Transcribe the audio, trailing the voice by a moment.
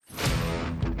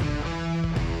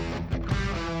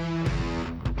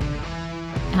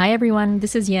Hi everyone,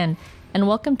 this is Yin, and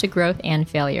welcome to Growth and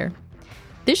Failure.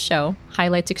 This show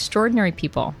highlights extraordinary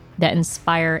people that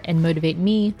inspire and motivate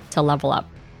me to level up.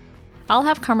 I'll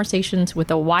have conversations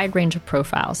with a wide range of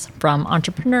profiles, from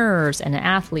entrepreneurs and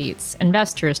athletes,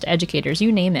 investors to educators,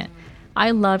 you name it.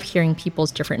 I love hearing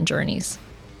people's different journeys.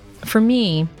 For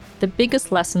me, the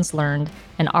biggest lessons learned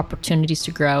and opportunities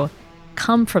to grow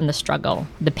come from the struggle,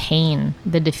 the pain,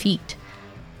 the defeat.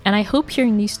 And I hope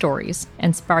hearing these stories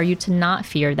inspire you to not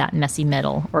fear that messy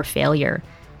middle or failure,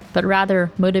 but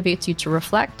rather motivates you to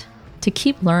reflect, to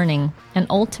keep learning, and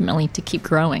ultimately to keep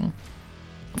growing.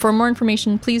 For more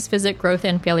information, please visit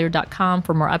growthandfailure.com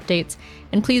for more updates,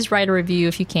 and please write a review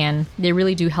if you can. They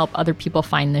really do help other people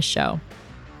find this show.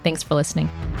 Thanks for listening.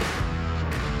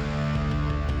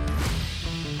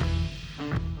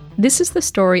 This is the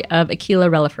story of Akilah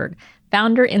Releford,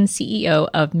 founder and CEO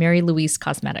of Mary Louise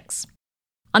Cosmetics.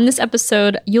 On this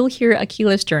episode, you'll hear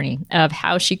Akilah's journey of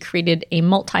how she created a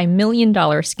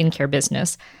multi-million-dollar skincare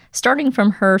business, starting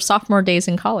from her sophomore days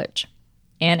in college.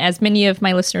 And as many of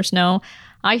my listeners know,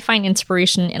 I find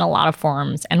inspiration in a lot of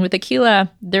forms. And with Akilah,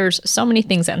 there's so many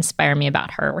things that inspire me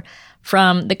about her,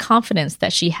 from the confidence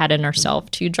that she had in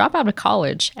herself to drop out of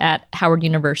college at Howard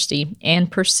University and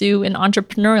pursue an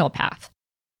entrepreneurial path,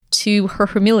 to her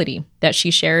humility that she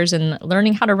shares in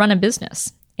learning how to run a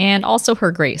business, and also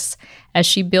her grace as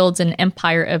she builds an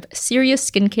empire of serious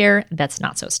skincare that's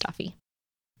not so stuffy.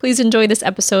 Please enjoy this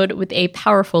episode with a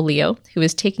powerful Leo who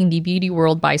is taking the beauty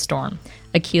world by storm,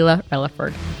 Akilah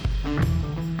Releford.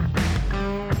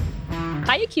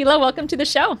 Hi, Akilah. Welcome to the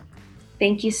show.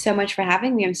 Thank you so much for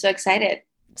having me. I'm so excited.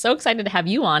 So excited to have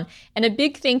you on. And a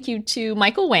big thank you to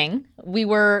Michael Wang. We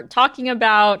were talking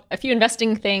about a few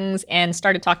investing things and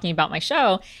started talking about my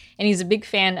show. And he's a big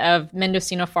fan of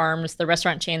Mendocino Farms, the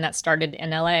restaurant chain that started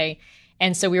in LA.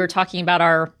 And so we were talking about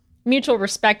our mutual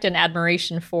respect and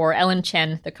admiration for Ellen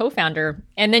Chen, the co-founder.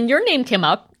 And then your name came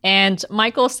up, and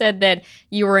Michael said that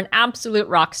you were an absolute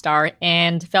rock star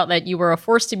and felt that you were a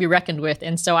force to be reckoned with.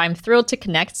 And so I'm thrilled to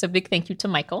connect. So big thank you to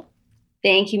Michael.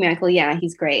 Thank you, Michael. Yeah,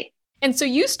 he's great. And so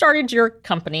you started your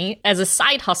company as a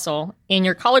side hustle in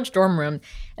your college dorm room.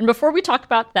 And before we talk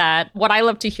about that, what I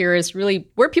love to hear is really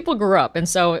where people grew up. And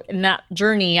so in that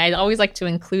journey, I always like to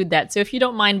include that. So if you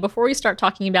don't mind, before we start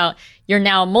talking about your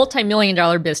now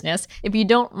multi-million-dollar business, if you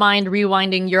don't mind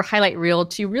rewinding your highlight reel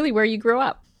to really where you grew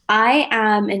up. I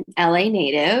am an LA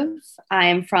native.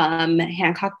 I'm from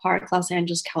Hancock Park, Los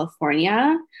Angeles,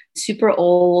 California. Super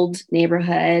old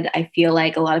neighborhood. I feel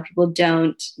like a lot of people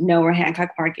don't know where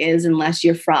Hancock Park is unless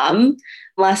you're from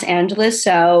Los Angeles.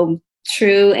 So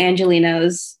true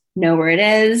Angelinos know where it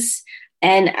is.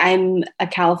 And I'm a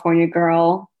California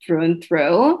girl through and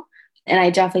through. And I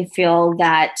definitely feel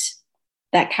that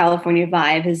that California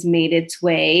vibe has made its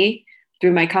way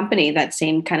through my company, that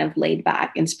same kind of laid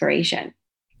back inspiration.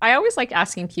 I always like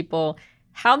asking people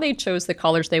how they chose the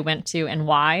college they went to and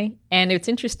why. And it's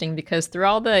interesting because through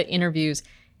all the interviews,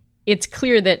 it's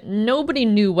clear that nobody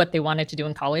knew what they wanted to do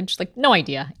in college, like no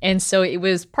idea. And so it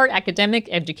was part academic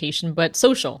education, but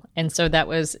social. And so that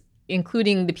was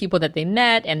including the people that they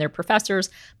met and their professors.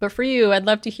 But for you, I'd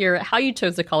love to hear how you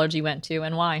chose the college you went to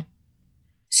and why.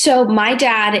 So my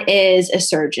dad is a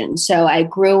surgeon. So I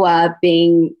grew up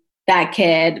being that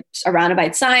kid surrounded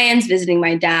by science, visiting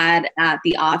my dad at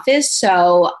the office.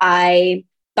 So I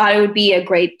thought it would be a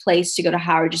great place to go to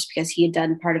Howard just because he had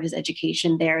done part of his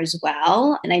education there as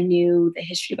well. And I knew the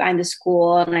history behind the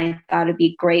school, and I thought it'd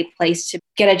be a great place to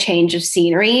get a change of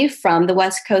scenery from the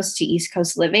West Coast to East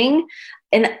Coast living.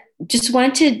 And just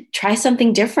wanted to try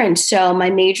something different. So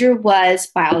my major was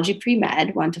biology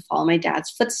pre-med, wanted to follow my dad's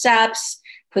footsteps,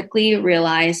 quickly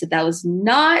realized that that was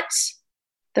not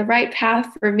the right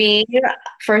path for me.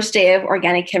 First day of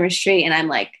organic chemistry, and I'm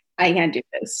like, I can't do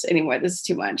this anymore. This is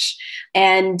too much.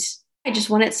 And I just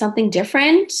wanted something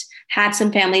different. Had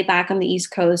some family back on the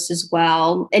East Coast as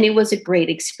well. And it was a great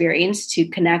experience to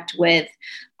connect with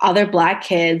other Black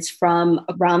kids from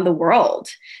around the world.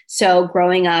 So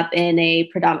growing up in a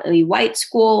predominantly white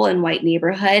school and white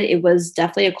neighborhood, it was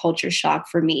definitely a culture shock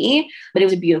for me, but it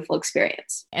was a beautiful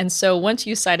experience. And so once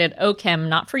you decided, chem,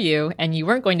 not for you, and you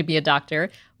weren't going to be a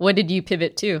doctor, what did you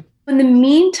pivot to? In the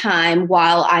meantime,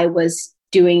 while I was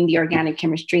doing the organic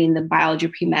chemistry and the biology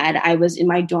pre-med, I was in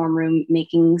my dorm room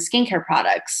making skincare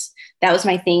products. That was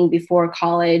my thing before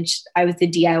college. I was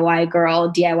the DIY girl,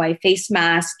 DIY face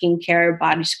mask, skincare,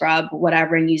 body scrub,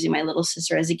 whatever, and using my little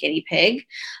sister as a guinea pig.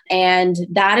 And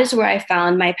that is where I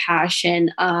found my passion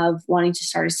of wanting to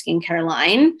start a skincare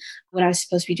line. When I was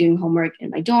supposed to be doing homework in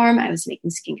my dorm, I was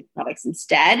making skincare products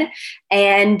instead,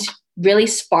 and really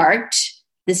sparked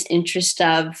this interest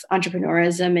of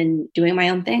entrepreneurism and doing my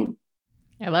own thing.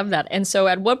 I love that. And so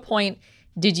at what point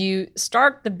did you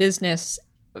start the business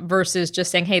versus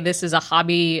just saying, hey, this is a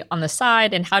hobby on the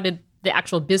side? And how did the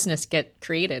actual business get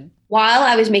created? While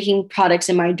I was making products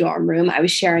in my dorm room, I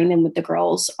was sharing them with the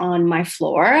girls on my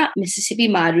floor. Mississippi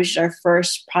Mud, which is our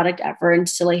first product ever and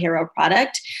still a hero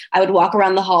product. I would walk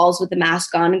around the halls with the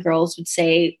mask on and girls would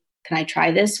say, can I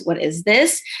try this? What is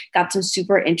this? Got some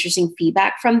super interesting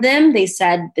feedback from them. They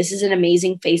said, this is an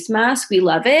amazing face mask. We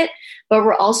love it. But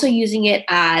we're also using it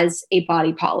as a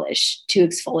body polish to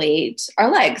exfoliate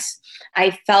our legs.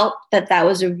 I felt that that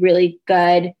was a really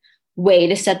good way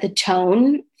to set the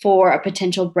tone for a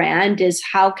potential brand is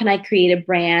how can I create a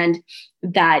brand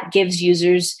that gives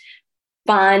users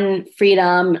fun,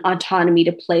 freedom, autonomy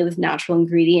to play with natural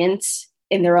ingredients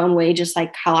in their own way, just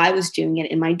like how I was doing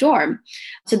it in my dorm.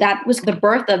 So that was the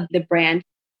birth of the brand.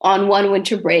 On one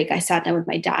winter break, I sat down with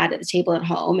my dad at the table at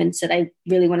home and said, I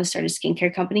really want to start a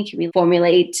skincare company. Can we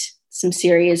formulate some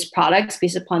serious products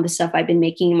based upon the stuff I've been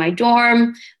making in my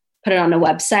dorm, put it on a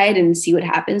website and see what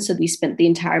happens? So we spent the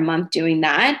entire month doing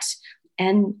that.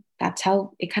 And that's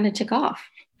how it kind of took off.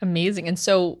 Amazing. And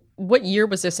so what year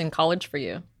was this in college for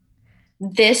you?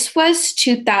 This was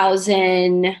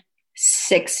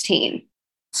 2016.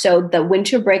 So the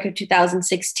winter break of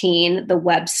 2016, the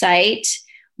website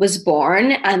was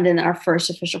born, and then our first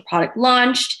official product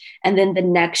launched. And then the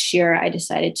next year, I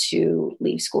decided to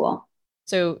leave school.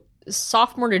 So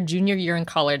sophomore to junior year in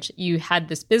college, you had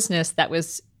this business that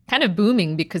was kind of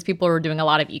booming because people were doing a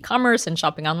lot of e-commerce and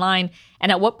shopping online.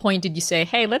 And at what point did you say,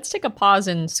 hey, let's take a pause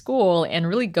in school and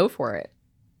really go for it?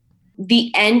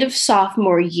 The end of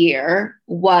sophomore year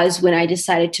was when I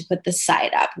decided to put the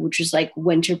site up, which was like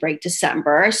winter break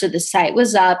December. So the site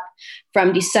was up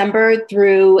from December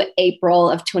through April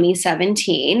of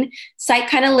 2017. Site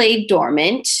kind of lay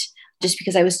dormant just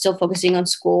because I was still focusing on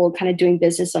school, kind of doing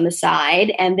business on the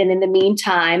side. And then in the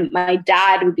meantime, my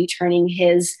dad would be turning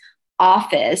his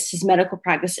office, his medical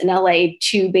practice in LA,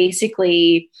 to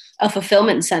basically a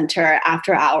fulfillment center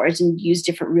after hours and use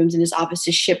different rooms in his office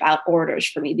to ship out orders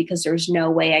for me because there was no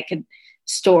way I could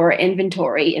store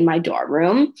inventory in my dorm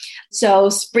room. So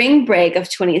spring break of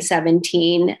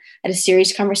 2017, I had a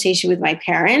serious conversation with my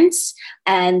parents,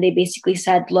 and they basically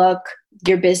said, look,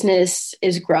 your business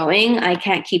is growing. I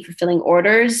can't keep fulfilling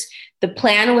orders. The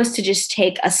plan was to just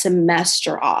take a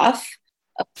semester off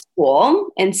of school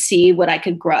and see what I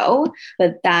could grow.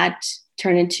 But that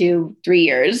turned into 3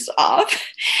 years off.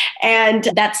 And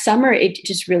that summer, it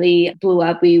just really blew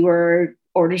up.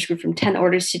 Orders grew from 10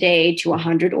 orders a day to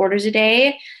 100 orders a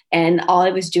day. And all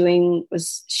I was doing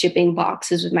was shipping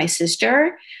boxes with my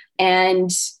sister.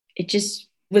 And it just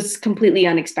was completely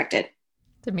unexpected.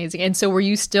 It's amazing. And so were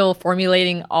you still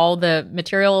formulating all the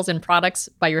materials and products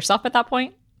by yourself at that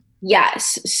point?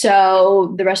 Yes.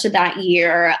 So the rest of that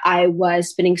year, I was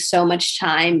spending so much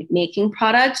time making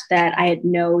products that I had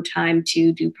no time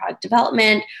to do product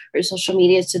development or social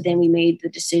media. So then we made the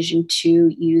decision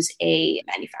to use a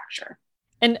manufacturer.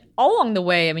 And all along the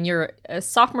way, I mean, you're a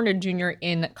sophomore to junior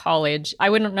in college.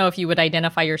 I wouldn't know if you would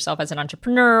identify yourself as an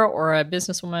entrepreneur or a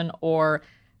businesswoman or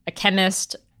a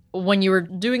chemist. When you were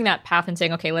doing that path and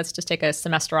saying, okay, let's just take a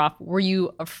semester off, were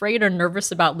you afraid or nervous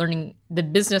about learning the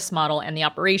business model and the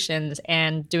operations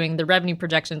and doing the revenue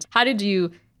projections? How did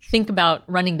you think about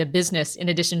running the business in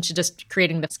addition to just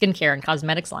creating the skincare and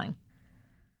cosmetics line?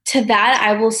 To that,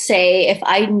 I will say if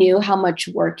I knew how much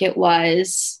work it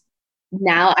was,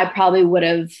 now I probably would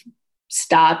have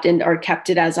stopped or kept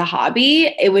it as a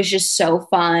hobby. It was just so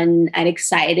fun and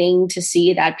exciting to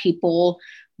see that people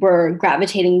were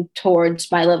gravitating towards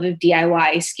my love of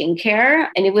DIY skincare.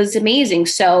 And it was amazing.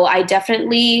 So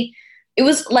it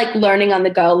was like learning on the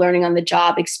go, learning on the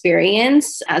job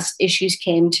experience. As issues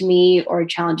came to me or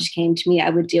challenges came to me,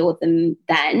 I would deal with them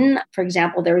then. For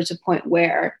example, there was a point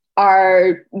where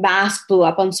our mask blew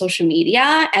up on social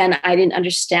media and I didn't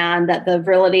understand that the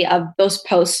virality of those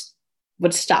posts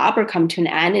would stop or come to an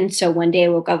end. And so one day I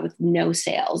woke up with no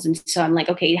sales. And so I'm like,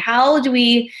 okay, how do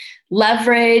we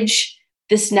leverage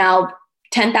this now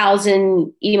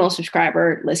 10,000 email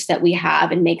subscriber list that we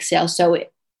have and make sales? So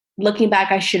looking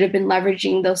back, I should have been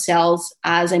leveraging those sales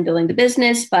as I'm building the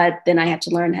business, but then I had to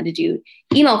learn how to do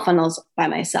email funnels by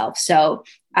myself. So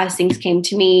as things came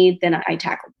to me, then I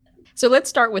tackled. So let's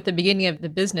start with the beginning of the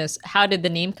business. How did the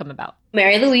name come about?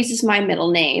 Mary Louise is my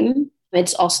middle name.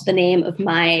 It's also the name of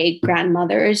my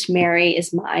grandmothers. Mary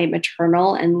is my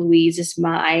maternal and Louise is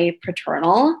my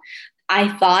paternal. I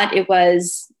thought it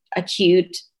was a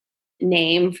cute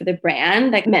name for the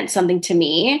brand that meant something to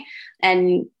me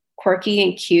and quirky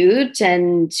and cute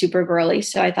and super girly.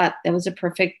 So I thought that was a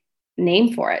perfect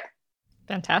name for it.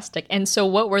 Fantastic. And so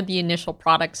what were the initial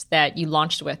products that you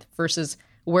launched with versus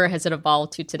where has it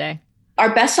evolved to today?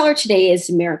 Our bestseller today is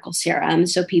Miracle Serum.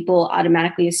 So people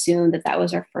automatically assume that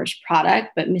was our first product,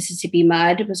 but Mississippi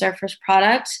Mud was our first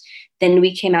product. Then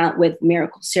we came out with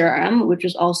Miracle Serum, which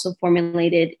was also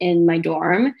formulated in my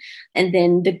dorm. And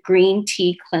then the Green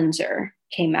Tea Cleanser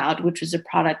came out, which was a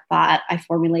product that I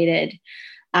formulated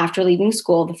after leaving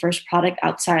school, the first product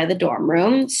outside of the dorm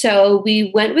room. So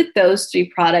we went with those three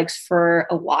products for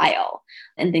a while.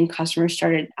 And then customers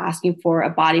started asking for a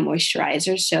body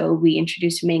moisturizer. So we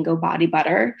introduced Mango Body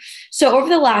Butter. So over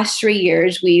the last 3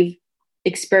 years, we've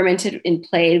experimented and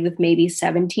played with maybe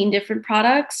 17 different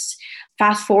products.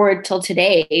 Fast forward till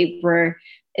today, we're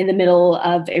in the middle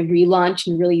of a relaunch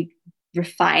and really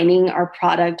refining our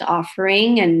product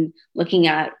offering and looking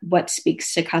at what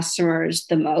speaks to customers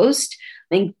the most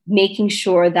and making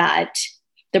sure that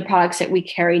the products that we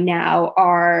carry now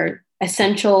are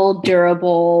essential,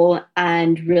 durable,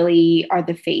 and really are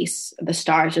the face, the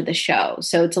stars of the show.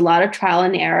 So it's a lot of trial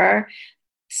and error.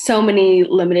 So many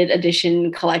limited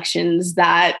edition collections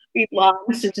that we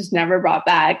launched and just never brought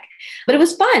back. But it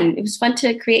was fun. It was fun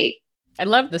to create. I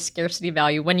love the scarcity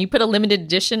value. When you put a limited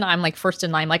edition, I'm like first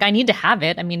in line. Like, I need to have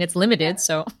it. I mean, it's limited.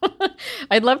 So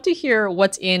I'd love to hear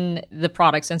what's in the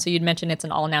products. And so you'd mentioned it's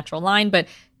an all natural line, but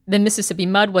the Mississippi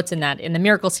Mud, what's in that? In the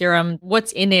Miracle Serum,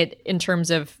 what's in it in terms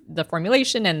of the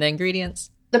formulation and the ingredients?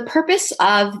 The purpose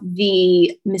of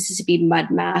the Mississippi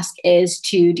Mud Mask is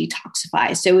to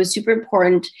detoxify. So it was super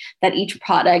important that each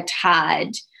product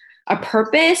had a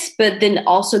purpose, but then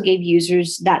also gave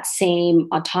users that same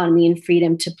autonomy and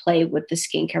freedom to play with the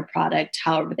skincare product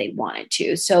however they wanted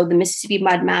to. So the Mississippi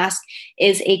Mud Mask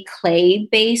is a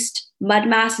clay-based mud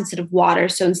mask instead of water.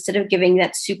 So instead of giving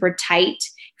that super tight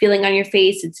feeling on your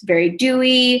face, it's very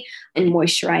dewy and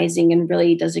moisturizing and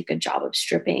really does a good job of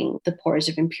stripping the pores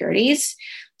of impurities.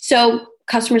 So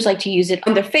customers like to use it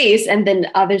on their face, and then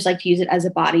others like to use it as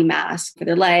a body mask for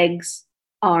their legs,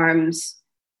 arms,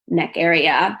 neck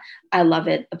area. I love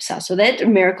it, obsessed with it.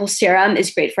 Miracle Serum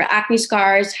is great for acne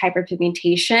scars,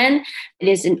 hyperpigmentation. It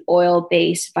is an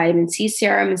oil-based vitamin C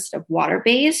serum instead of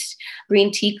water-based.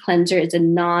 Green Tea Cleanser is a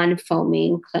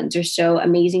non-foaming cleanser, so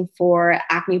amazing for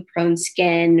acne-prone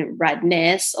skin,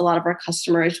 redness. A lot of our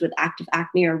customers with active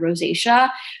acne or rosacea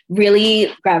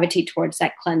really gravitate towards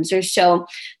that cleanser. So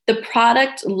the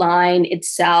product line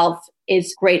itself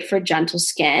is great for gentle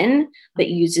skin that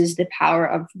uses the power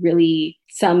of really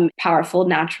some powerful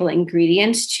natural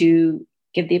ingredients to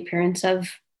give the appearance of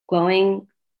glowing,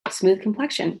 smooth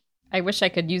complexion. I wish I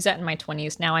could use that in my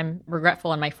 20s. Now I'm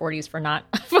regretful in my 40s for not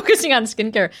focusing on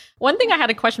skincare. One thing I had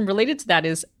a question related to that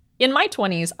is, in my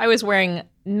 20s, I was wearing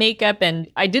makeup and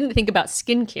I didn't think about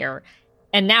skincare.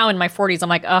 And now in my 40s, I'm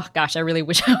like, oh gosh, I really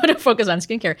wish I would have focused on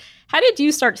skincare. How did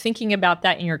you start thinking about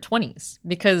that in your 20s?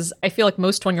 Because I feel like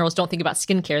most 20-year-olds don't think about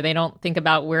skincare. They don't think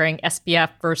about wearing SPF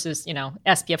versus,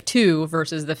 SPF 2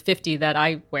 versus the 50 that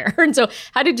I wear. And so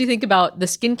how did you think about the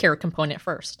skincare component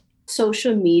first?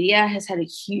 Social media has had a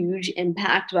huge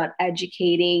impact about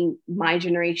educating my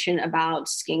generation about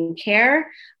skincare.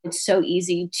 It's so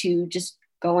easy to just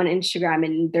go on Instagram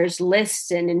and there's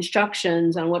lists and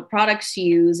instructions on what products to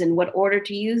use and what order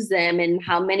to use them and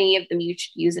how many of them you should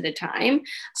use at a time.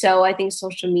 So I think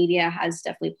social media has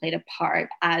definitely played a part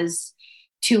as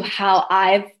to how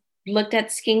I've looked at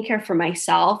skincare for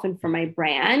myself and for my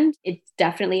brand. It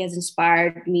definitely has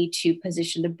inspired me to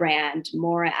position the brand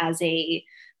more as a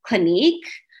clinique.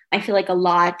 I feel like a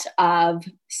lot of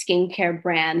skincare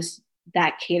brands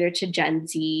that cater to Gen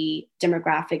Z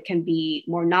demographic can be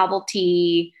more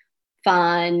novelty,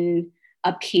 fun,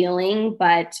 appealing,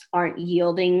 but aren't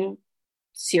yielding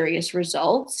serious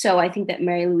results. So I think that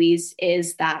Mary Louise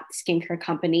is that skincare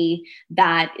company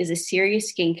that is a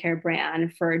serious skincare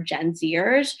brand for Gen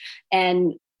Zers.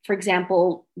 And for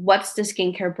example, what's the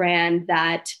skincare brand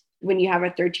that when you have a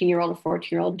 13-year-old or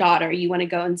 14-year-old daughter, you want to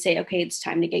go and say, okay, it's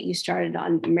time to get you started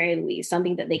on Mary Louise,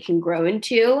 something that they can grow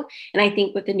into. And I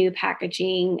think with the new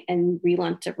packaging and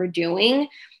relaunch that we're doing,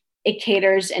 it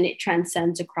caters and it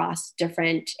transcends across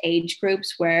different age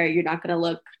groups where you're not going to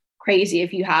look crazy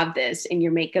if you have this in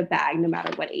your makeup bag, no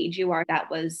matter what age you are.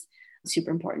 That was super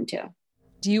important too.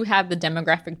 Do you have the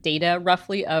demographic data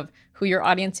roughly of who your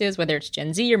audience is, whether it's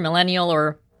Gen Z or millennial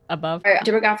or above? Our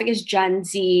demographic is Gen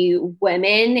Z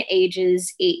women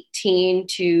ages 18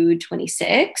 to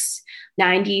 26.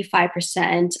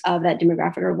 95% of that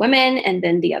demographic are women, and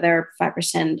then the other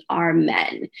 5% are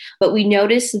men. But we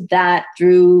noticed that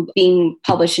through being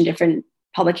published in different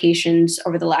publications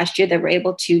over the last year that we're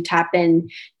able to tap in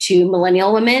to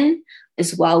millennial women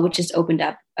as well, which has opened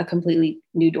up a completely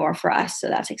new door for us. So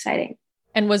that's exciting.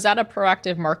 And was that a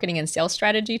proactive marketing and sales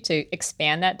strategy to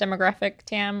expand that demographic,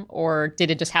 Tam, or did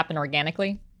it just happen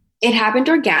organically? It happened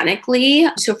organically.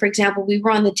 So, for example, we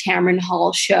were on the Tamron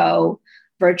Hall show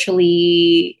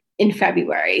virtually in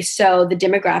February. So the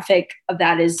demographic of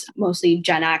that is mostly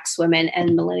Gen X women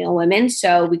and millennial women.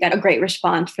 So we got a great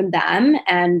response from them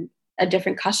and a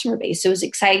different customer base. So it was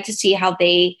exciting to see how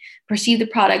they perceive the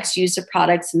products, use the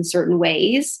products in certain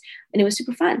ways. And it was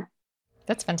super fun.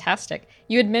 That's fantastic.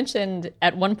 You had mentioned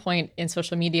at one point in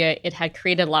social media, it had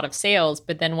created a lot of sales,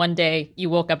 but then one day you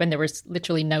woke up and there was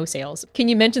literally no sales. Can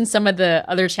you mention some of the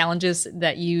other challenges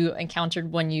that you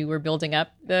encountered when you were building up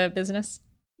the business?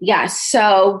 Yeah.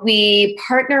 So we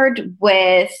partnered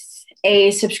with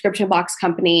a subscription box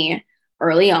company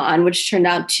early on, which turned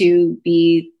out to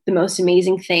be the most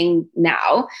amazing thing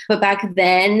now. But back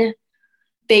then,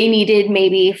 they needed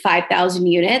maybe 5,000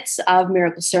 units of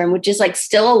Miracle Serum, which is like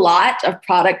still a lot of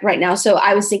product right now. So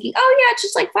I was thinking, oh yeah, it's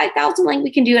just like 5,000, like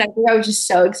we can do it. I think I was just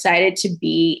so excited to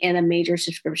be in a major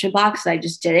subscription box that I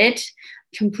just did it.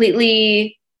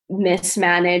 Completely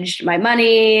mismanaged my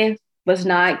money, was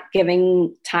not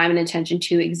giving time and attention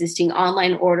to existing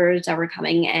online orders that were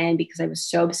coming in because I was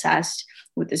so obsessed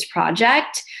with this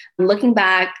project. Looking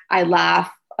back, I laugh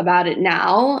about it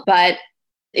now, but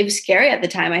it was scary at the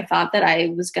time. I thought that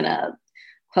I was going to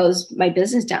close my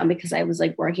business down because I was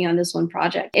like working on this one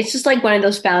project. It's just like one of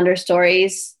those founder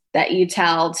stories that you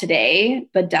tell today,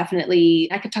 but definitely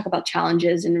I could talk about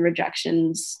challenges and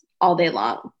rejections all day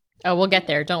long. Oh, we'll get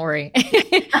there. Don't worry.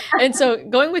 And so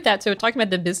going with that, so talking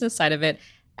about the business side of it,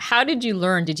 how did you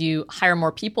learn? Did you hire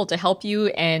more people to help you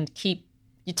and keep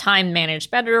your time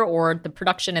managed better, or the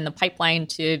production and the pipeline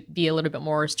to be a little bit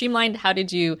more streamlined? How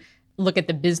did you look at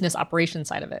the business operation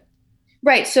side of it?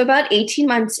 Right. So about 18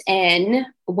 months in,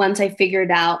 once I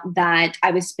figured out that I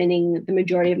was spending the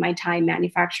majority of my time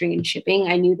manufacturing and shipping,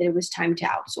 I knew that it was time to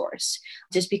outsource.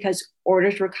 Just because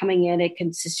orders were coming in at a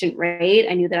consistent rate,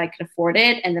 I knew that I could afford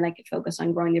it, and then I could focus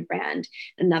on growing the brand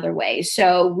another way.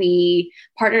 So we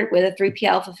partnered with a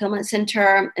 3PL fulfillment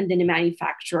center and then a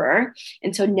manufacturer.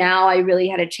 And so now I really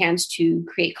had a chance to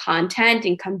create content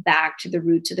and come back to the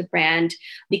roots of the brand,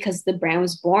 because the brand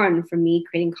was born from me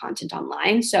creating content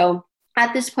online. So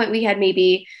at this point, we had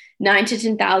maybe 9 to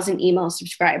 10,000 email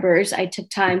subscribers. I took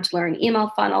time to learn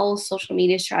email funnels, social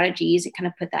media strategies, and kind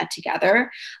of put that together.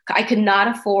 I could not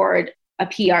afford a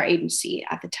PR agency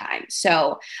at the time.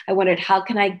 So I wondered, how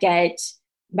can I get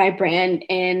my brand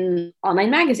in online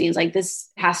magazines? Like, this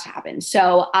has to happen.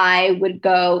 So I would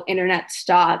go internet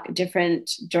stalk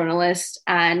different journalists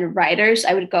and writers.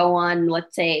 I would go on,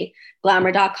 let's say,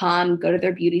 glamour.com, go to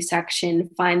their beauty section,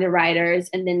 find the writers,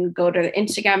 and then go to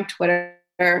Instagram, Twitter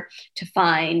to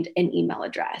find an email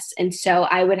address. And so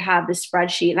I would have this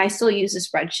spreadsheet, and I still use the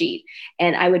spreadsheet,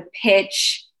 and I would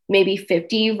pitch maybe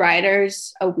 50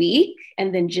 writers a week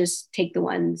and then just take the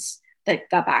ones that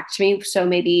got back to me. So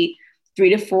maybe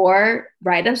 3 to 4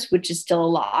 write-ups, which is still a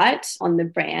lot on the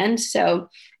brand. So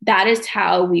that is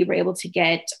how we were able to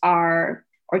get our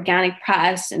organic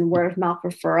press and word of mouth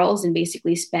referrals and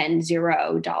basically spend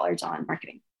 $0 on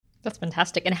marketing. That's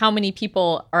fantastic. And how many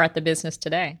people are at the business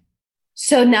today?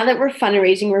 So now that we're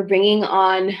fundraising, we're bringing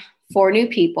on 4 new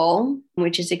people,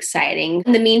 which is exciting.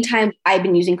 In the meantime, I've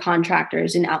been using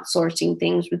contractors and outsourcing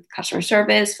things with customer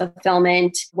service,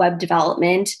 fulfillment, web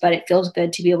development, but it feels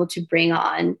good to be able to bring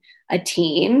on a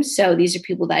team. So these are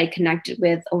people that I connected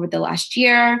with over the last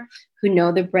year who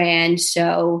know the brand.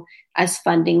 So as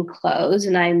funding close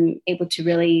and I'm able to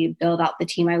really build out the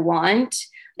team I want,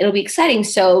 it'll be exciting.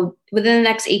 So within the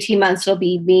next 18 months, it'll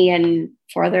be me and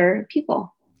 4 other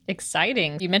people.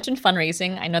 Exciting. You mentioned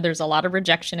fundraising. I know there's a lot of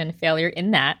rejection and failure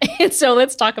in that. So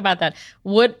let's talk about that.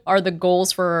 What are the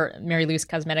goals for Mary Louise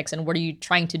Cosmetics, and what are you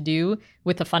trying to do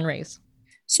with the fundraise?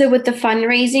 So with the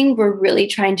fundraising, we're really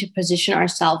trying to position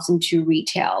ourselves into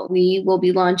retail. We will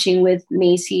be launching with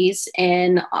Macy's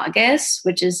in August,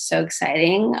 which is so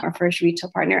exciting, our first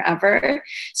retail partner ever.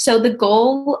 So the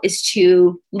goal is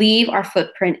to leave our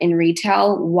footprint in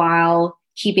retail while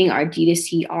keeping our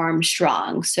D2C arm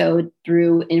strong. So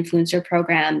through influencer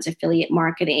programs, affiliate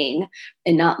marketing,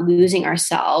 and not losing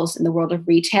ourselves in the world of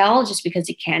retail, just because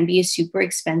it can be a super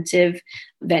expensive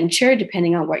venture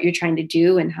depending on what you're trying to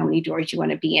do and how many doors you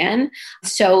want to be in.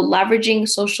 So leveraging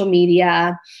social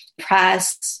media,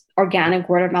 press, organic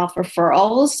word of mouth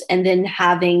referrals, and then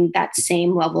having that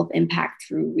same level of impact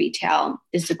through retail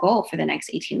is the goal for the next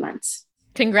 18 months.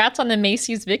 Congrats on the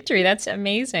Macy's victory. That's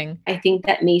amazing. I think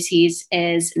that Macy's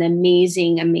is an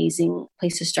amazing, amazing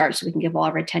place to start, so we can give all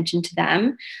of our attention to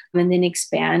them and then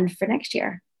expand for next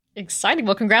year. Exciting.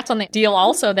 Well, congrats on the deal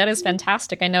also. That is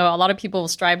fantastic. I know a lot of people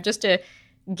strive just to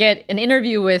get an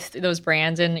interview with those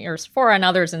brands and your Sephora and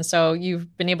others. And so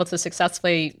you've been able to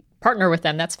successfully partner with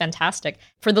them. That's fantastic.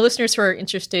 For the listeners who are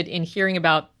interested in hearing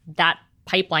about that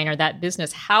pipeline or that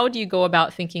business, how do you go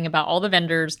about thinking about all the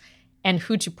vendors and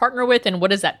who to partner with? And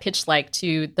what is that pitch like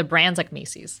to the brands like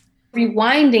Macy's?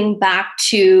 Rewinding back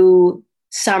to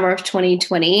summer of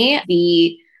 2020,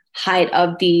 the height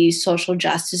of the social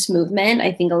justice movement,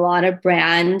 I think a lot of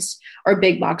brands or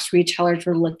big box retailers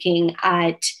were looking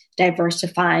at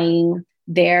diversifying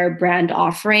their brand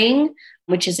offering,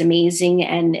 which is amazing,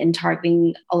 and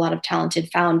targeting a lot of talented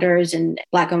founders and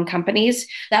Black-owned companies.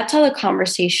 That's how the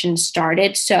conversation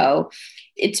started. So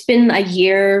it's been a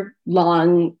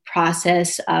year-long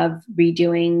process of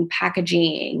redoing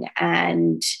packaging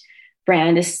and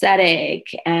brand aesthetic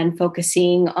and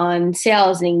focusing on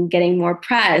sales and getting more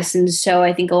press. And so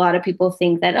I think a lot of people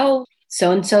think that, oh,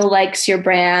 so-and-so likes your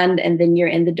brand and then you're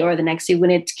in the door the next day,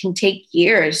 when it can take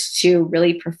years to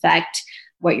really perfect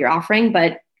what you're offering.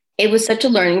 But it was such a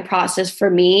learning process for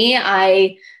me.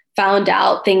 I found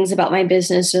out things about my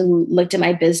business and looked at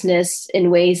my business in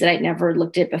ways that I'd never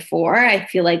looked at before. I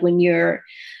feel like when you're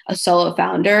a solo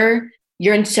founder,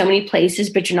 you're in so many places,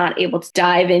 but you're not able to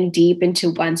dive in deep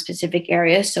into one specific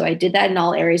area. So I did that in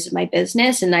all areas of my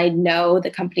business, and I know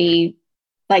the company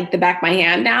like the back of my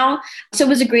hand now. So it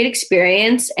was a great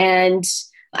experience. And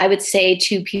I would say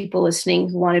to people listening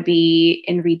who want to be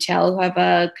in retail, who have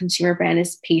a consumer brand,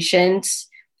 is patience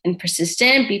and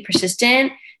persistent. Be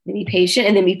persistent, then be patient,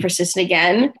 and then be persistent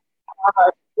again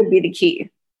would be the key.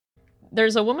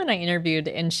 There's a woman I interviewed,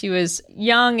 and she was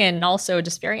young and also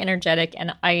just very energetic.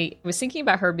 And I was thinking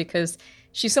about her because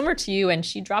she's similar to you, and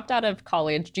she dropped out of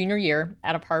college junior year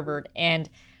out of Harvard. And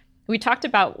we talked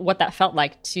about what that felt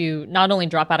like to not only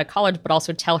drop out of college, but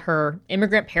also tell her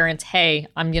immigrant parents, hey,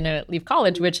 I'm going to leave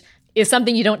college, which is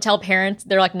something you don't tell parents.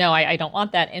 They're like, no, I don't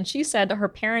want that. And she said her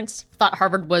parents thought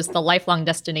Harvard was the lifelong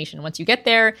destination. Once you get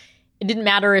there, it didn't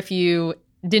matter if you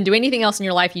didn't do anything else in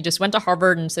your life. You just went to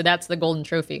Harvard, and so that's the golden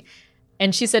trophy.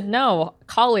 And she said, no,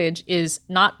 college is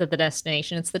not the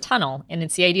destination, it's the tunnel. And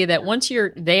it's the idea that once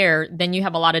you're there, then you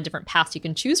have a lot of different paths you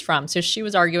can choose from. So she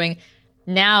was arguing,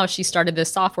 now she started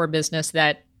this software business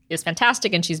that is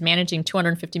fantastic, and she's managing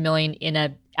 $250 million in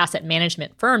an asset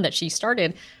management firm that she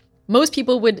started. Most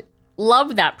people would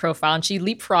love that profile, and she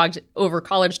leapfrogged over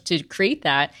college to create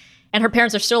that. And her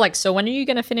parents are still like, so when are you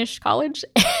going to finish college?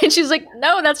 And she's like,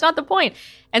 no, that's not the point.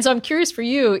 And so I'm curious for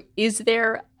you, is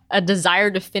there a desire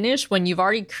to finish when you've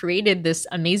already created this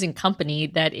amazing company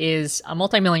that is a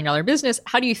multi-million-dollar business?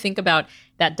 How do you think about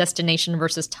that destination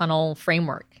versus tunnel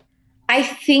framework? I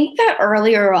think that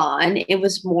earlier on, it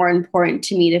was more important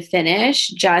to me to finish,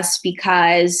 just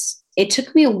because it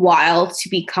took me a while to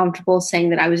be comfortable saying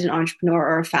that I was an entrepreneur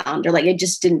or a founder. Like, it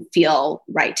just didn't feel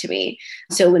right to me.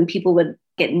 So when people would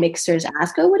get mixers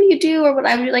ask, oh, what do you do? Or what,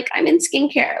 I would be like, I'm in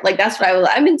skincare. Like, that's what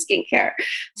I'm in skincare.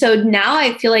 So now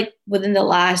I feel like within the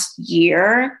last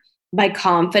year, my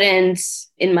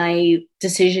confidence in my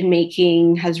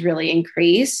decision-making has really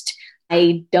increased.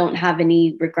 I don't have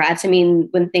any regrets. I mean,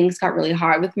 when things got really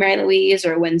hard with Mary Louise,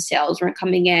 or when sales weren't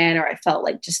coming in, or I felt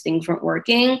like just things weren't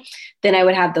working, then I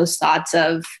would have those thoughts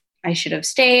of, I should have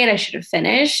stayed, I should have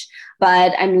finished.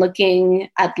 But I'm looking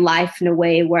at life in a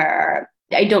way where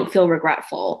I don't feel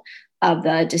regretful of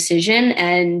the decision,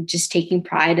 and just taking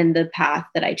pride in the path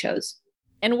that I chose.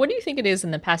 And what do you think it is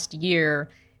in the past year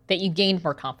that you gained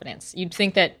more confidence? You'd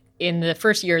think that in the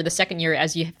first year, the second year,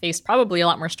 as you faced probably a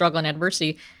lot more struggle and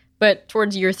adversity, but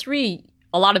towards year 3,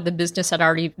 a lot of the business had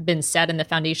already been set and the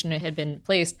foundation had been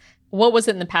placed. What was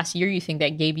it in the past year you think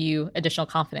that gave you additional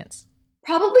confidence?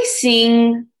 Probably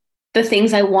seeing the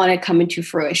things I want to come into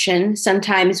fruition.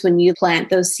 Sometimes when you plant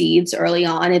those seeds early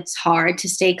on, it's hard to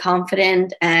stay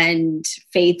confident and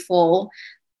faithful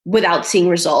without seeing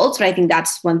results. But I think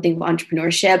that's one thing with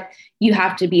entrepreneurship. You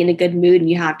have to be in a good mood, and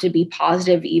you have to be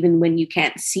positive even when you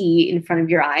can't see in front of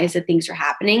your eyes that things are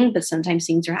happening. But sometimes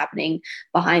things are happening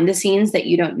behind the scenes that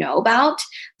you don't know about.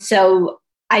 So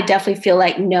I definitely feel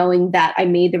like knowing that I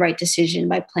made the right decision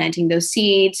by planting those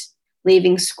seeds,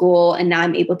 leaving school, and now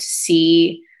I'm able to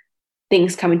see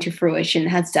things coming to fruition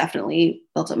has definitely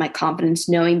built up my confidence,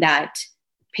 knowing that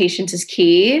patience is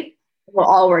key. It will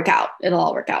all work out. It'll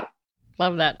all work out.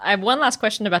 Love that. I have one last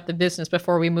question about the business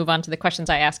before we move on to the questions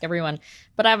I ask everyone.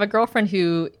 But I have a girlfriend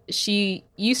who, she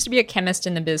used to be a chemist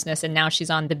in the business, and now she's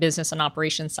on the business and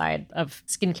operations side of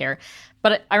skincare.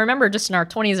 But I remember just in our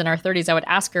 20s and our 30s, I would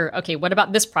ask her, okay, what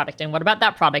about this product? And what about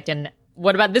that product? And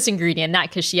what about this ingredient and that?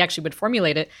 Because she actually would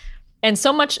formulate it. And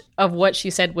so much of what she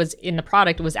said was in the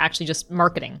product was actually just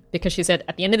marketing, because she said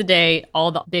at the end of the day,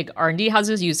 all the big R&D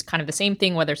houses use kind of the same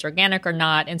thing, whether it's organic or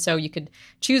not. And so you could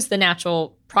choose the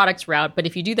natural products route. But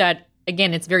if you do that,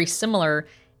 again, it's very similar,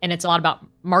 and it's a lot about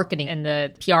marketing and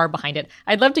the PR behind it.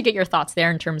 I'd love to get your thoughts there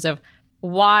in terms of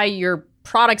why your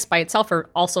products by itself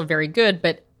are also very good,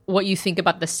 but what you think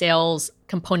about the sales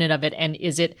component of it. And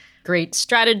is it great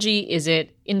strategy? Is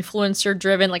it influencer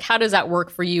driven? Like, how does that work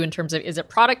for you in terms of, is it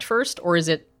product first or is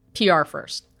it PR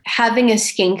first? Having a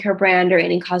skincare brand or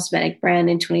any cosmetic brand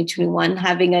in 2021,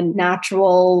 having a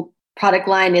natural product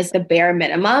line is the bare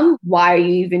minimum. Why are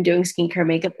you even doing skincare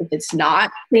makeup if it's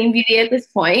not clean beauty at this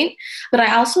point? But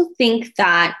I also think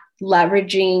that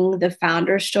leveraging the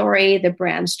founder story, the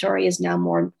brand story is now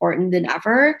more important than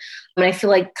ever. And I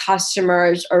feel like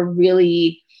customers are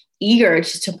really eager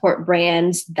to support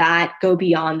brands that go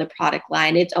beyond the product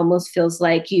line. It almost feels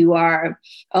like you are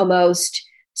almost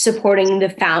supporting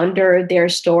the founder, their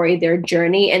story, their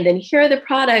journey, and then here are the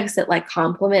products that like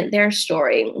complement their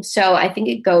story. So I think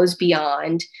it goes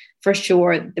beyond, for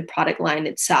sure, the product line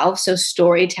itself. So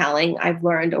storytelling, I've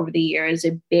learned over the years,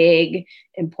 a big,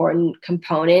 important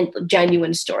component,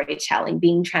 genuine storytelling,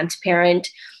 being transparent,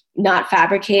 not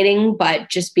fabricating, but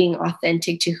just being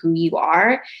authentic to who you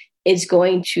are is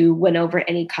going to win over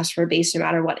any customer base, no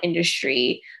matter what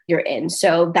industry you're in.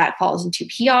 So that falls into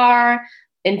PR,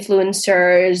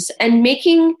 influencers, and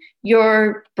making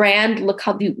your brand look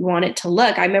how you want it to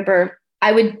look. I remember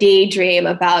I would daydream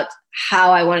about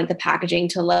how I wanted the packaging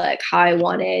to look, how I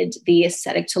wanted the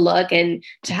aesthetic to look, and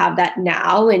to have that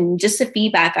now. And just the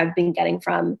feedback I've been getting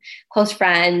from close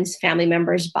friends, family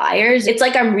members, buyers, it's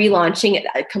like I'm relaunching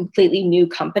a completely new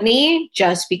company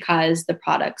just because the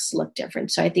products look different.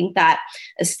 So I think that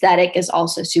aesthetic is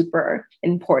also super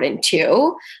important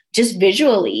too. Just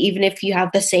visually, even if you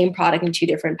have the same product in two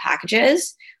different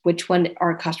packages, which one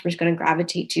our customers going to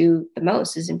gravitate to the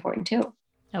most is important too.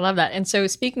 I love that. And so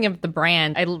speaking of the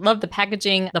brand, I love the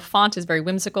packaging. The font is very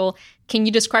whimsical. Can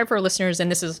you describe for our listeners, and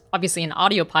this is obviously an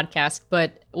audio podcast,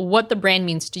 but what the brand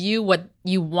means to you, what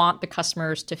you want the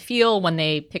customers to feel when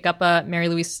they pick up a Mary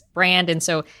Louise brand? And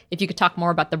so if you could talk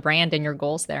more about the brand and your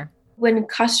goals there. When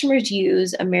customers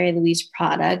use a Mary Louise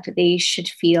product, they should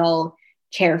feel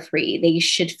carefree. They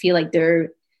should feel like they're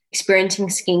experiencing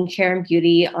skincare and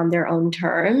beauty on their own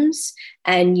terms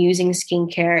and using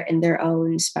skincare in their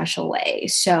own special way.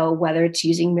 So whether it's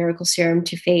using Miracle Serum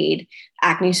to fade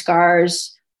acne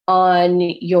scars on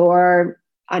your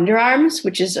underarms,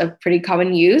 which is a pretty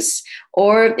common use,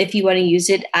 or if you want to use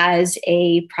it as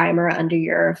a primer under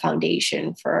your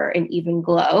foundation for an even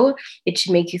glow, it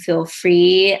should make you feel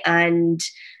free and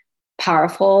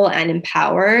powerful and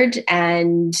empowered.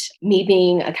 And me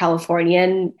being a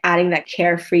Californian, adding that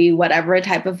carefree, whatever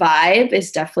type of vibe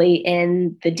is definitely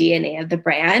in the DNA of the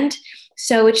brand.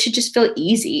 So it should just feel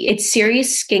easy. It's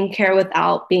serious skincare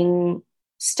without being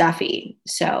stuffy.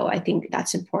 So I think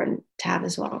that's important to have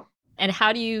as well. And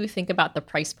how do you think about the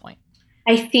price point?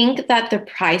 I think that the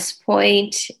price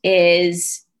point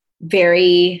is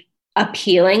very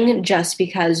appealing just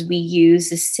because we use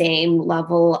the same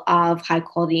level of high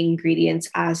quality ingredients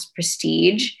as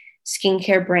prestige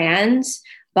skincare brands,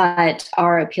 but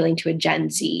are appealing to a Gen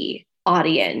Z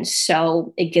audience.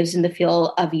 So it gives them the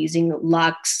feel of using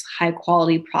luxe, high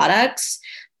quality products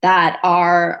that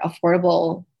are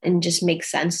affordable and just make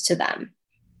sense to them.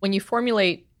 When you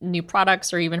formulate new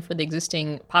products or even for the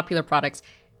existing popular products,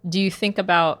 do you think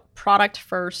about product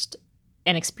first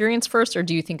and experience first, or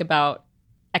do you think about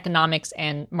economics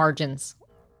and margins?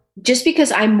 Just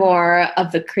because I'm more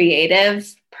of the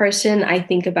creative person, I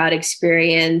think about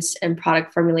experience and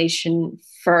product formulation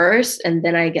first. And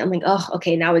then I'm like, oh,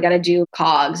 okay, now we got to do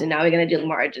COGS and now we got to do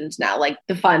margins now, like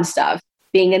the fun stuff.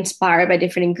 Being inspired by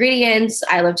different ingredients.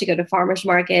 I love to go to farmers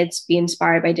markets, be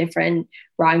inspired by different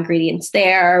raw ingredients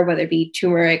there, whether it be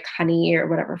turmeric, honey, or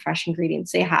whatever fresh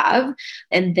ingredients they have,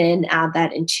 and then add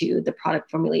that into the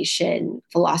product formulation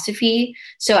philosophy.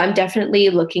 So I'm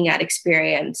definitely looking at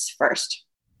experience first.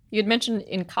 You had mentioned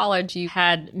in college you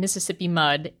had Mississippi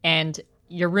mud, and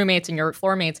your roommates and your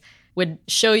floor mates would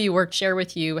show you or share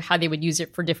with you how they would use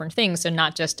it for different things. So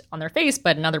not just on their face,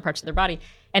 but in other parts of their body.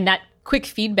 And that quick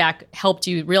feedback helped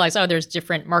you realize, oh, there's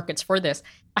different markets for this.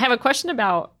 I have a question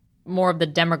about more of the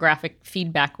demographic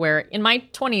feedback, where in my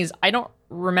 20s, I don't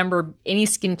remember any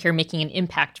skincare making an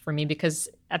impact for me, because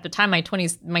at the time, my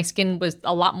 20s, my skin was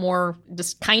a lot more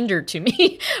just kinder to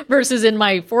me versus in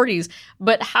my 40s.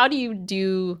 But how do you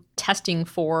do testing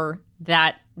for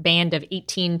that band of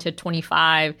 18 to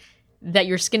 25 that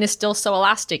your skin is still so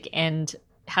elastic and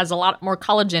has a lot more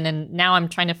collagen. And now I'm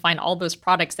trying to find all those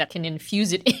products that can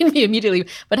infuse it in me immediately.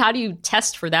 But how do you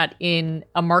test for that in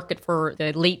a market for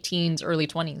the late teens, early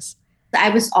 20s? I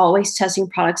was always testing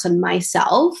products on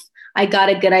myself. I got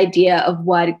a good idea of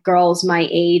what girls my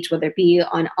age, whether it be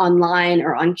online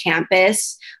or on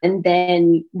campus. And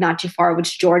then not too far was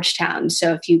Georgetown.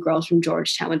 So a few girls from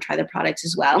Georgetown would try the products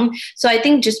as well. So I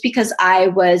think just because I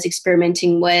was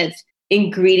experimenting with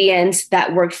ingredients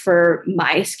that worked for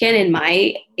my skin and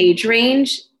my age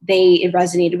range, it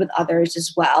resonated with others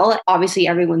as well. Obviously,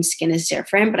 everyone's skin is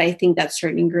different, but I think that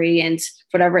certain ingredients,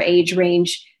 whatever age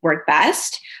range, work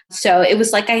best. So it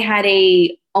was like I had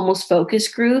a almost focus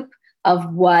group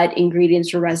of what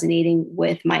ingredients were resonating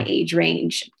with my age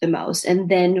range the most. And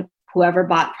then whoever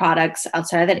bought products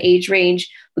outside of that age range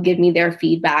would give me their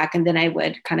feedback. And then I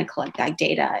would kind of collect that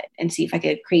data and see if I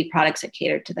could create products that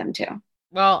catered to them too.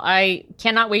 Well, I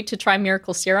cannot wait to try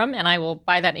Miracle Serum, and I will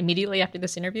buy that immediately after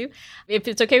this interview. If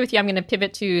it's okay with you, I'm going to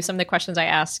pivot to some of the questions I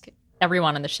ask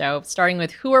everyone on the show, starting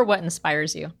with who or what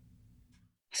inspires you?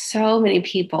 So many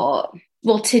people.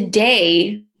 Well,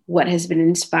 today, what has been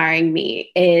inspiring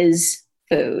me is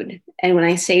food. And when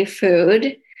I say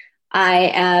food,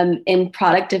 I am in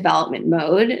product development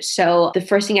mode. So the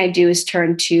first thing I do is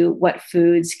turn to what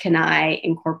foods can I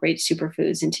incorporate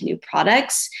superfoods into new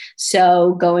products.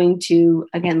 So going to,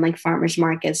 again, like farmers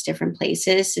markets, different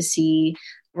places to see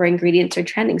where ingredients are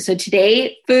trending. So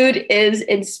today, food is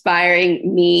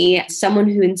inspiring me. Someone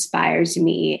who inspires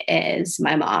me is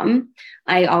my mom.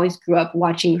 I always grew up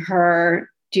watching her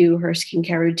do her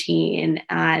skincare routine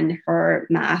and her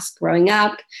mask growing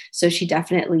up. So she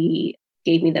definitely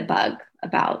gave me the bug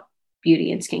about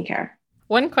beauty and skincare.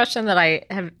 One question that I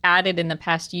have added in the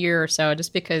past year or so,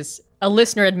 just because a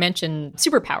listener had mentioned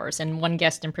superpowers, and one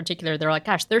guest in particular, they're like,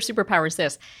 gosh, their superpower is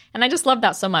this. And I just love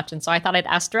that so much. And so I thought I'd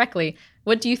ask directly,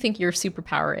 what do you think your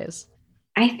superpower is?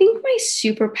 I think my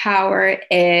superpower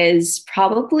is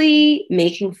probably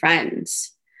making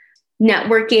friends.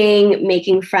 Networking,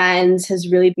 making friends has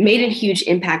really made a huge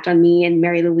impact on me and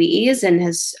Mary Louise, and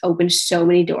has opened so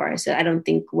many doors that I don't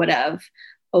think would have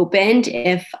opened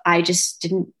if I just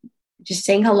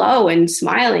saying hello and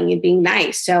smiling and being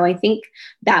nice. So I think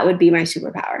that would be my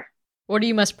superpower. What are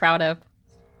you most proud of?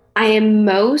 I am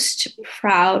most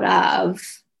proud of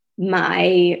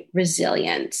my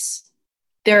resilience.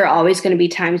 There are always going to be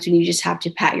times when you just have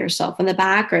to pat yourself on the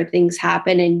back, or things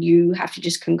happen and you have to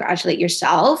just congratulate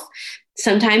yourself.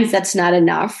 Sometimes that's not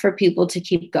enough for people to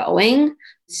keep going.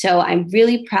 So I'm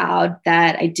really proud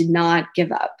that I did not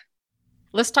give up.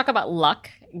 Let's talk about luck.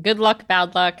 Good luck,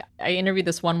 bad luck. I interviewed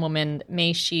this one woman,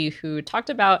 Mei Shi, who talked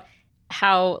about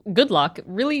how good luck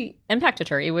really impacted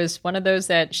her. It was one of those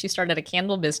that she started a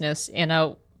candle business in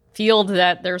a field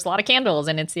that there's a lot of candles,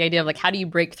 and it's the idea of like, how do you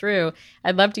break through?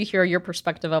 I'd love to hear your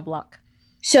perspective of luck.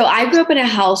 So I grew up in a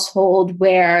household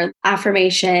where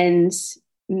affirmations,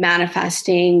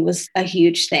 manifesting was a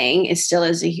huge thing. It still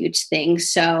is a huge thing.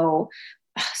 So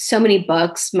many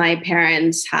books my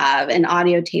parents have and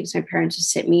audio tapes my parents would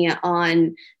sit me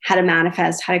on how to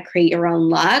manifest, how to create your own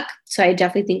luck. So I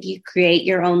definitely think you create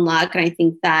your own luck. And I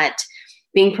think that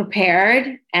being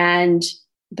prepared and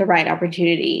the right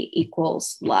opportunity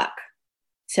equals luck.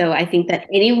 So I think that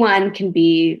anyone can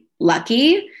be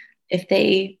lucky if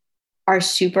they are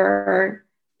super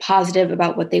positive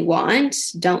about what they want.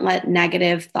 Don't let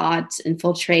negative thoughts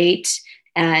infiltrate,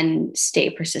 and stay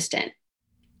persistent.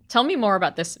 Tell me more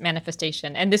about this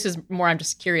manifestation. And this is more, I'm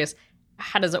just curious,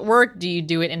 how does it work? Do you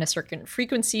do it in a certain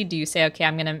frequency? Do you say, okay,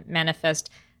 I'm going to manifest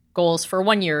goals for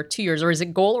 1 year, 2 years, or is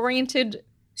it goal oriented?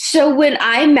 So when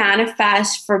I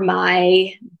manifest for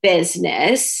my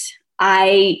business,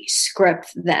 I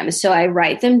script them. So I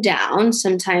write them down.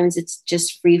 Sometimes it's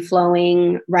just free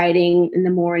flowing writing in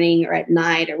the morning or at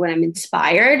night or when I'm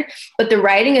inspired. But the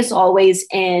writing is always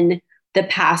in the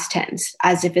past tense,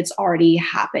 as if it's already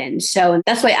happened. So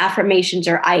that's why affirmations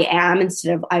are I am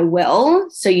instead of I will.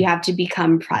 So you have to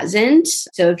become present.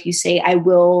 So if you say I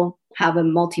will have a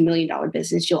multi-million-dollar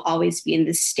business, you'll always be in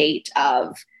this state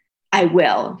of I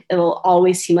will. It'll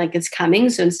always seem like it's coming.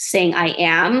 So in saying I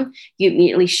am, you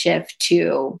immediately shift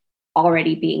to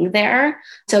already being there.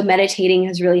 So meditating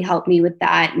has really helped me with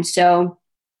that. And so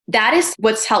that is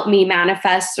what's helped me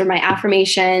manifest through my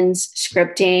affirmations,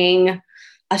 scripting,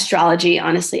 astrology.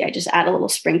 Honestly, I just add a little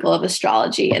sprinkle of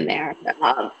astrology in there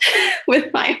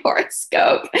with my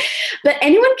horoscope. But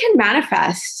anyone can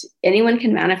manifest. Anyone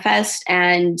can manifest,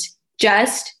 and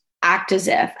just act as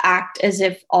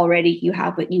if already you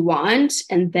have what you want,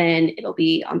 and then it'll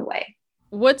be on the way.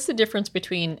 What's the difference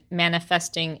between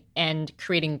manifesting and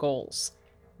creating goals?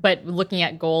 But looking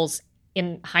at goals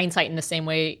in hindsight in the same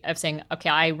way of saying, okay,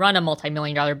 I run a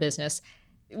multi-million dollar business.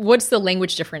 What's the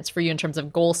language difference for you in terms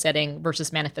of goal setting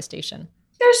versus manifestation?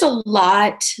 There's a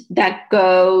lot that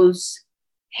goes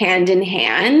hand in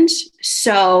hand.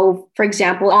 So, for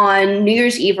example, on New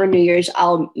Year's Eve or New Year's,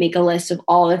 I'll make a list of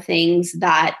all the things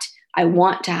that I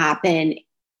want to happen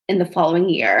in the following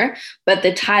year. But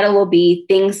the title will be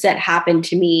things that happened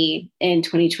to me in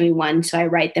 2021. So I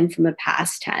write them from a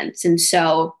past tense. And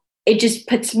so it just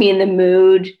puts me in the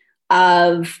mood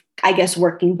of, I guess,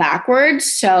 working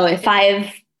backwards. So if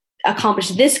I've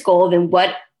accomplished this goal, then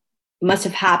what must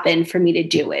have happened for me to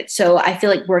do it? So I feel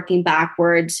like working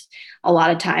backwards a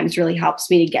lot of times really helps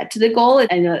me to get to the goal.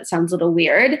 I know that sounds a little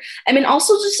weird. I mean,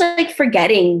 also just like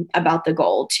forgetting about the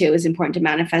goal too is important to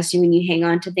manifesting. When you hang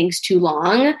on to things too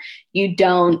long, you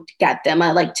don't get them.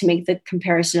 I like to make the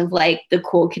comparison of like the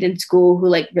cool kid in school who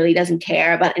like really doesn't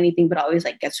care about anything, but always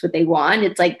like gets what they want.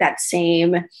 It's like that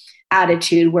same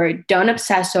attitude where don't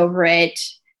obsess over it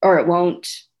or it won't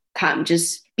come.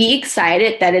 Just be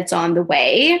excited that it's on the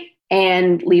way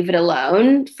and leave it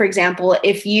alone. For example,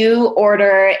 if you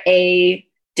order a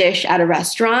dish at a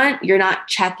restaurant, you're not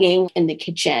checking in the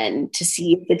kitchen to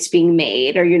see if it's being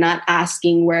made, or you're not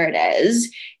asking where it is.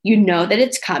 You know that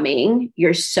it's coming.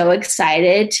 You're so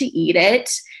excited to eat it.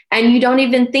 And you don't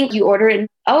even think you order it.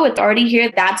 Oh, it's already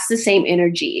here. That's the same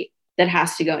energy that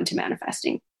has to go into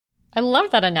manifesting. I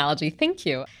love that analogy. Thank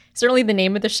you. Certainly the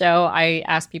name of the show, I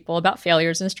ask people about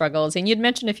failures and struggles, and you'd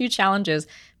mentioned a few challenges,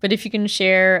 but if you can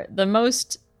share the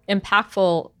most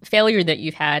impactful failure that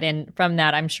you've had, and from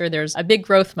that, I'm sure there's a big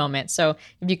growth moment. So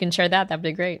if you can share that, that'd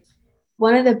be great.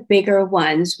 One of the bigger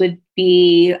ones would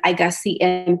be, I guess, the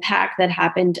impact that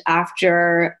happened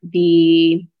after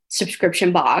the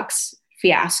subscription box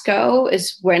fiasco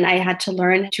is when I had to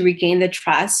learn to regain the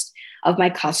trust of my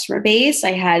customer base.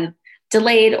 I had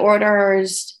delayed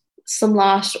orders, some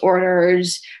lost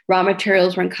orders, raw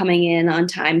materials weren't coming in on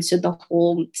time. So the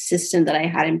whole system that I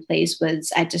had in place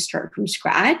was I had to start from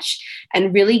scratch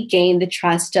and really gain the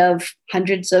trust of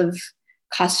hundreds of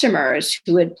customers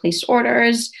who had placed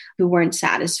orders, who weren't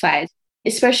satisfied.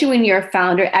 Especially when you're a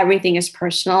founder, everything is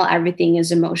personal, everything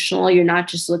is emotional. You're not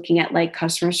just looking at like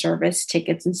customer service,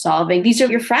 tickets, and solving. These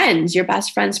are your friends, your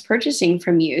best friends purchasing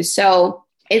from you. So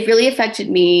it really affected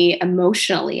me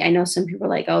emotionally. I know some people are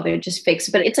like, oh, they're just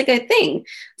fixed, but it's like a thing.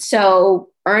 So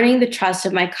earning the trust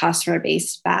of my customer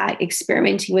base back,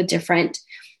 experimenting with different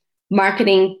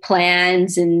marketing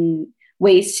plans and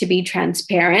ways to be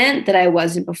transparent that I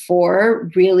wasn't before,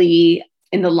 really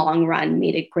in the long run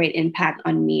made a great impact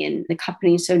on me and the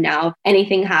company. So now if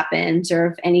anything happens or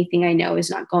if anything I know is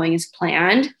not going as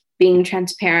planned, being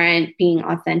transparent, being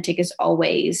authentic is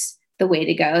always the way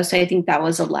to go. So I think that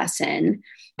was a lesson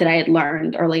that I had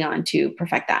learned early on to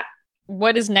perfect that.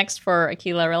 What is next for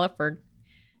Akilah Releford?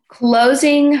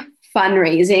 Closing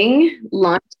fundraising,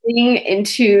 launching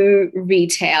into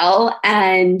retail,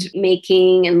 and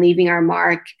making and leaving our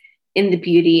mark in the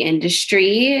beauty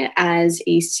industry as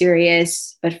a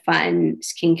serious but fun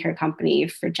skincare company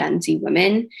for Gen Z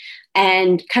women,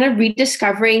 and kind of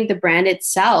rediscovering the brand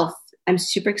itself. I'm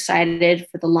super excited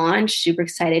for the launch, super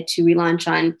excited to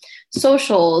relaunch on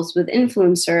socials with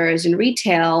influencers and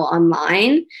retail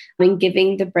online, and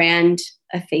giving the brand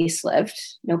a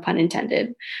facelift, no pun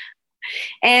intended.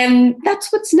 And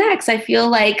that's what's next. I feel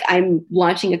like I'm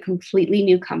launching a completely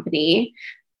new company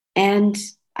and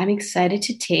I'm excited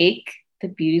to take the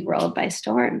beauty world by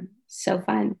storm. So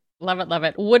fun. Love it, love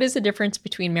it. What is the difference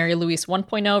between Mary Louise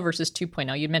 1.0 versus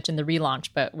 2.0? You mentioned the relaunch,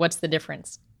 but what's the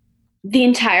difference? The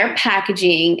entire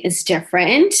packaging is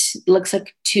different. It looks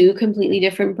like two completely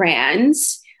different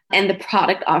brands, and the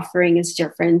product offering is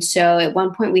different. So at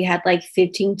one point we had like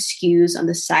 15 SKUs on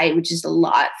the site, which is a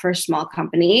lot for a small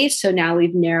company. So now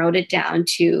we've narrowed it down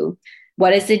to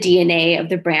what is the DNA of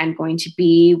the brand going to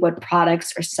be, what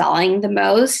products are selling the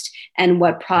most, and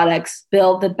what products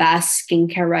build the best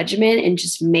skincare regimen and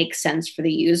just make sense for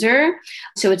the user.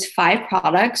 So it's 5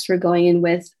 products. We're going in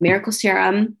with Miracle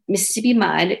Serum, Mississippi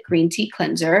Mud, Green Tea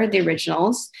Cleanser, the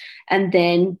originals, and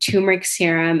then Turmeric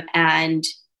Serum and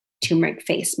Turmeric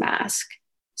Face Mask.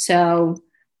 So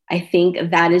I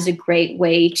think that is a great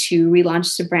way to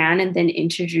relaunch the brand and then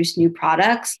introduce new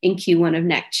products in Q1 of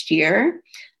next year.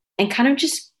 And kind of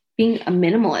just being a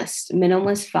minimalist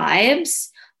vibes.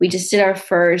 We just did our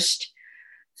first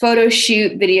photo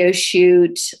shoot, video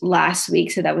shoot last week.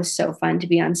 So that was so fun to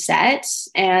be on set.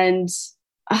 And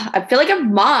I feel like a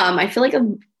mom. I feel like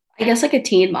I guess like a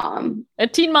teen mom. A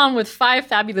teen mom with 5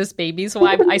 fabulous babies. So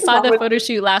I saw the photo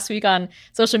shoot last week on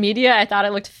social media. I thought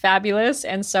it looked fabulous.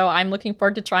 And so I'm looking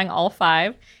forward to trying all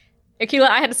 5. Akilah,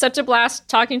 I had such a blast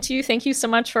talking to you. Thank you so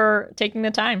much for taking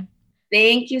the time.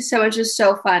 Thank you so much. It was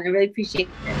so fun. I really appreciate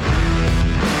it.